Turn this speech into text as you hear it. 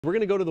We're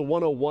going to go to the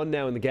 101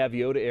 now in the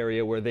Gaviota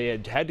area where they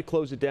had to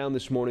close it down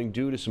this morning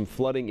due to some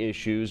flooding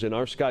issues. And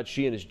our Scott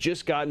Sheehan has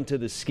just gotten to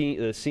the scene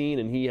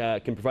and he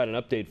can provide an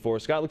update for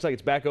us. Scott, looks like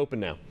it's back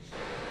open now.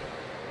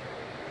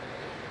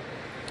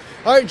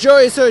 All right,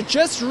 Joey, so it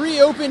just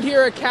reopened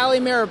here at Cali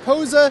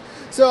Mariposa.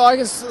 So I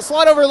can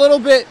slide over a little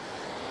bit.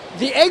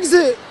 The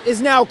exit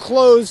is now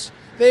closed.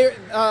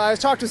 I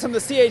talked to some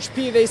of the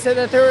CHP. They said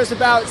that there was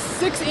about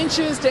 6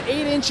 inches to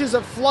 8 inches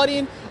of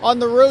flooding on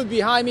the road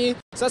behind me.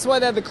 So that's why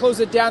they had to close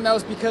it down. That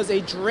was because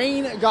a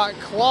drain got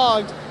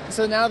clogged.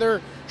 So now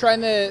they're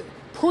trying to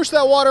push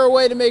that water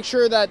away to make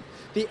sure that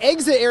the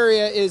exit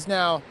area is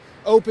now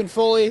open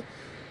fully.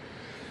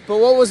 But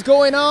what was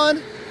going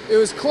on? It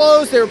was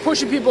closed. They were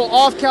pushing people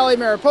off Cali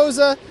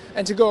Mariposa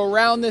and to go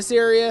around this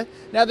area.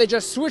 Now they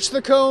just switched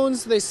the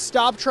cones. They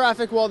stopped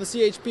traffic while the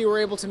CHP were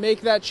able to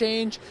make that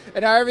change.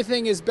 And now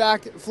everything is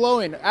back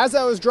flowing. As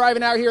I was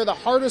driving out here, the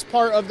hardest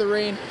part of the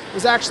rain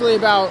was actually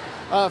about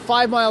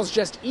 5 miles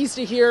just east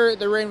of here.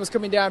 The rain was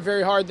coming down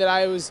very hard that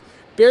I was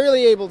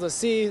barely able to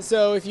see.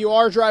 So if you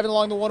are driving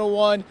along the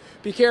 101,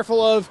 be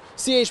careful of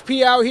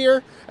CHP out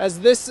here as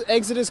this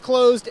exit is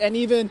closed, and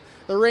even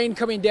the rain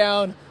coming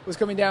down was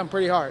coming down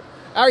pretty hard.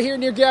 Out here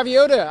near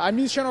Gaviota, I'm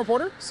News Channel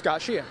reporter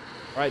Scott Sheehan.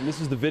 All right, and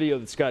this is the video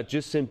that Scott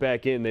just sent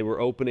back in. They were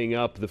opening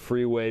up the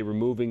freeway,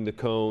 removing the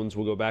cones.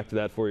 We'll go back to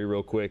that for you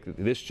real quick.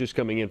 This just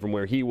coming in from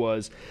where he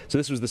was. So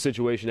this was the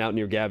situation out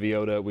near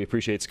Gaviota. We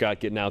appreciate Scott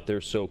getting out there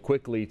so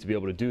quickly to be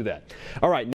able to do that. All right.